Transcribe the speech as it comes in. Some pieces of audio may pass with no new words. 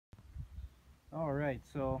All right,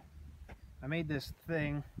 so I made this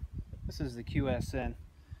thing. This is the QSN.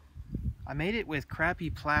 I made it with crappy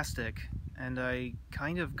plastic, and I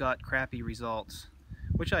kind of got crappy results,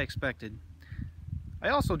 which I expected. I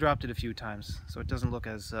also dropped it a few times, so it doesn't look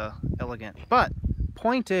as elegant. But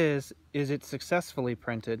point is it's successfully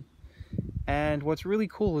printed, and what's really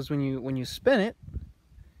cool is when you spin it,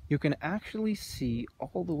 you can actually see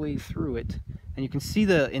all the way through it, and you can see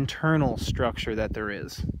the internal structure that there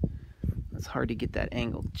is. It's hard to get that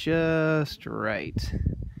angle just right,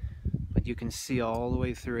 but you can see all the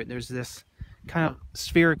way through it. There's this kind of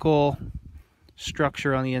spherical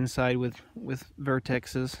structure on the inside with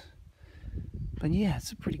vertexes. But yeah,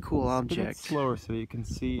 it's a pretty cool object. It's slower so you can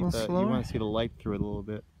see that. You want to see the light through it a little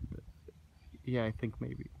bit. Yeah, I think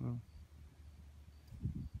maybe.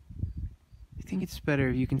 I think it's better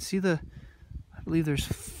if you can see the. I believe there's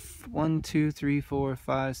 1, 2, 3, 4,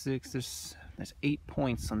 5, 6. There's 8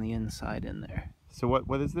 points on the inside in there. So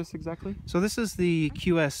what is this exactly? So this is the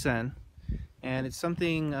QSN, and it's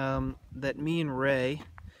something that me and Ray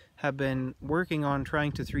have been working on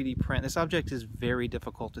trying to 3D print. This object is very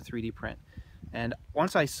difficult to 3D print. And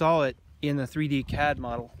once I saw it in the 3D CAD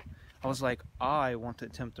model, I was like, I want to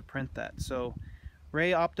attempt to print that. So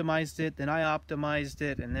Ray optimized it, then I optimized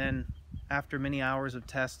it, and then after many hours of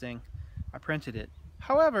testing, I printed it.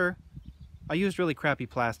 However, I used really crappy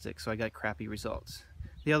plastic, so I got crappy results.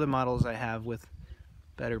 The other models I have with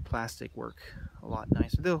better plastic work a lot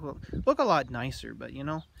nicer. They'll look a lot nicer, but you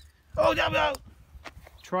know. Oh, no!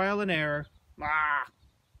 Trial and error. Ah!